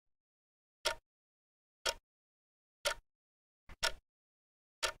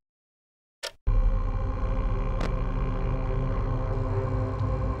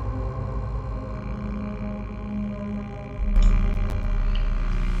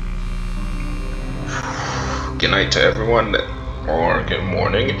good night to everyone, or good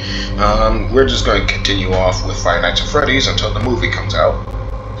morning. We're just going to continue off with Five Nights at Freddy's until the movie comes out.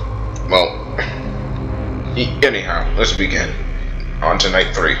 Well, anyhow, let's begin. On to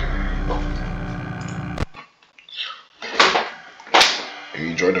night 3. If you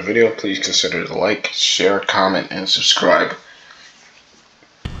enjoyed the video, please consider to like, share, comment, and subscribe.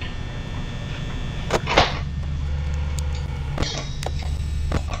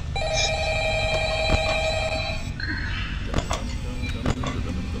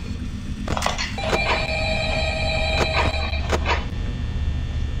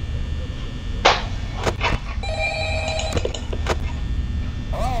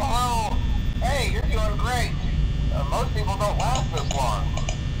 Most people don't last this long.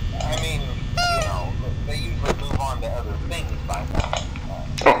 I mean, you know, they usually move on to other things by now.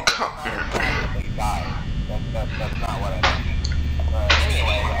 Oh, come here. They die. That's not what I mean.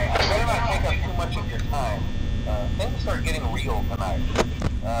 Anyway, I better not take up too much of your time. Things are getting real tonight.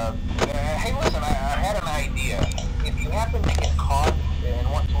 Hey, listen, I had an idea. If you happen to get caught and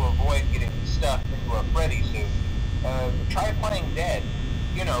want to avoid getting stuffed into a Freddy suit, try playing dead.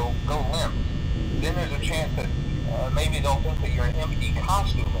 You know, go limp. Then there's a chance that maybe they'll think that you're an empty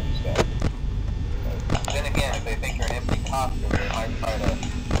costume instead. Then again, if they think you're an empty costume, they might try to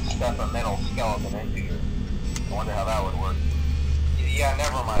stuff a metal skeleton into you. I wonder how that would work. Yeah,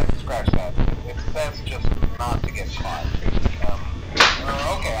 never mind. Scratch that. It's best just not to get caught.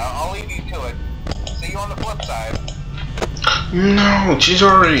 Okay, I'll leave you to it. See you on the flip side. No, she's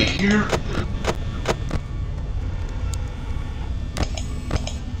already here.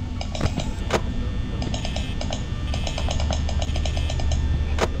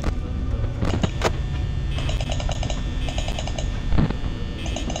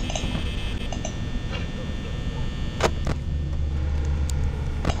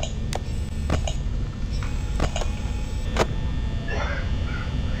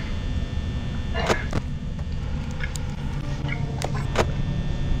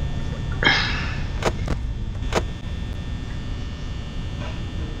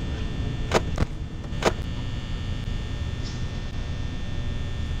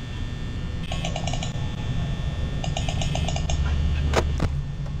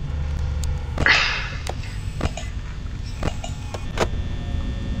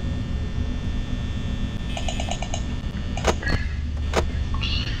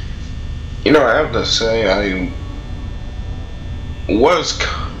 You know, I have to say, I was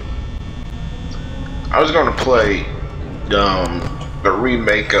going to play the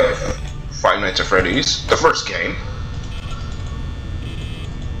remake of Five Nights at Freddy's, the first game.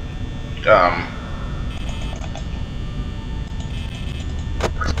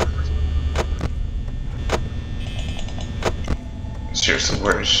 Seriously,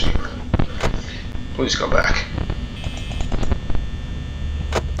 where is she? Please go back.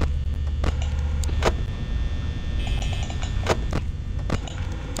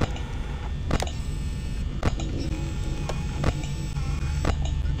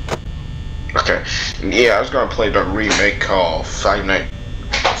 Okay, yeah, I was gonna play the remake called Five Nights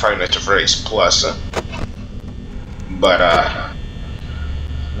at Freddy's Plus, but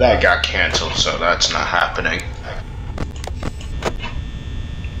that got canceled, so that's not happening.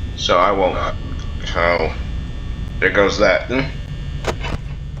 So I won't. So there goes that.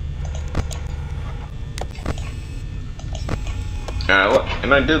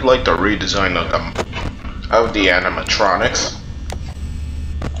 And I did like the redesign of the animatronics.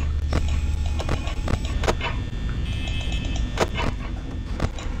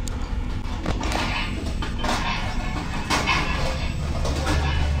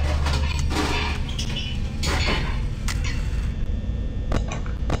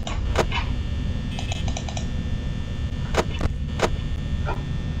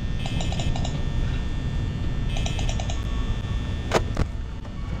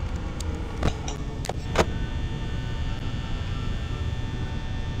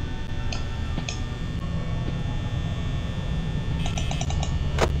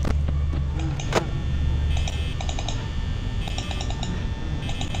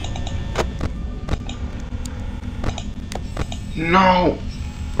 No!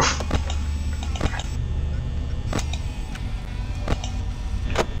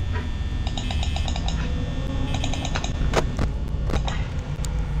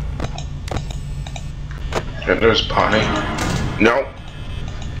 And there's Bonnie. No!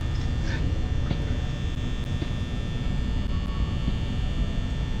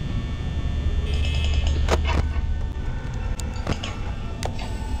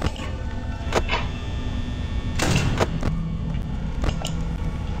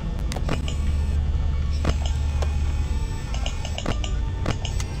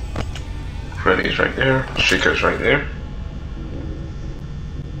 Freddy's right there. Chica's right there.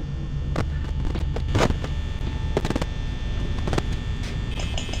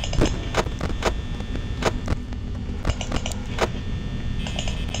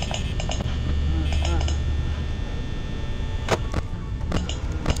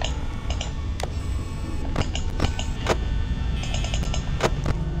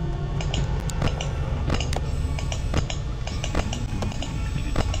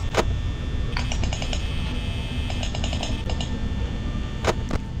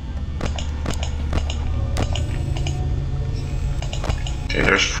 Okay,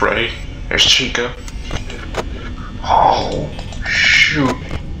 there's Freddy. There's Chica. Oh, shoot.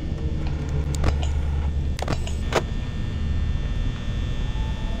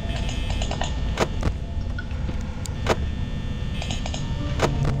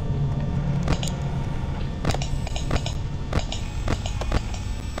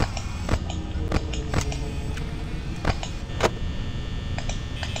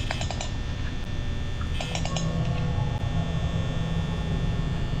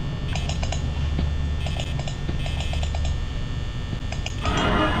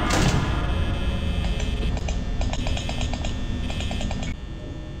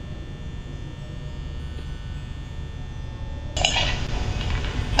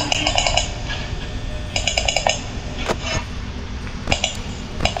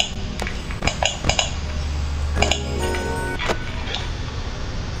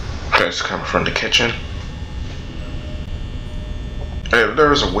 Okay, it's coming from the kitchen. Hey, there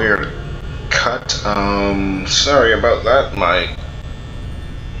was a weird cut. Sorry about that. My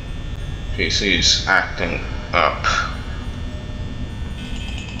PC's acting up.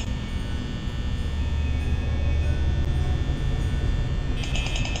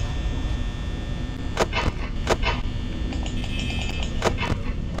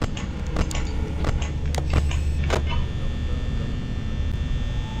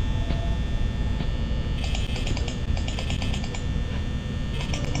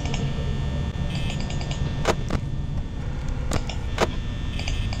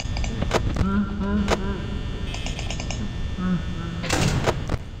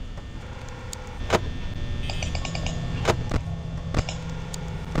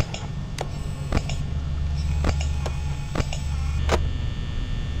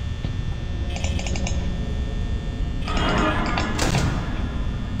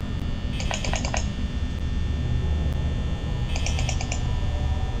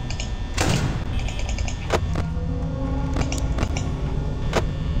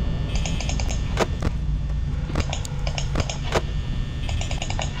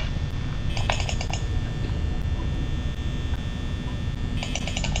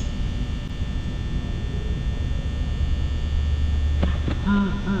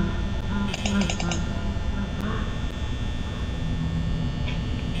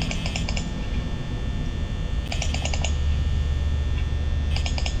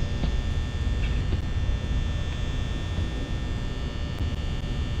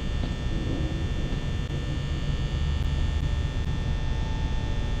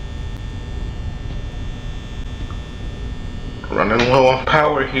 Running low on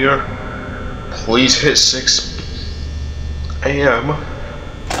power here. Please hit 6 a.m.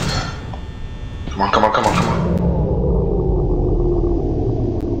 Come on, come on, come on, come on.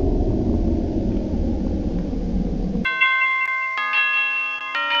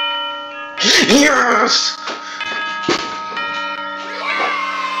 Yes!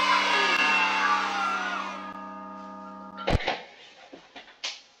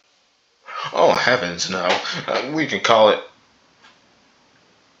 Oh heavens, no. We can call it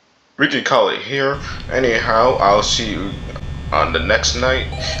here. Anyhow, I'll see you on the next night.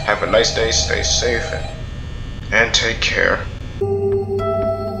 Have a nice day, stay safe, and take care.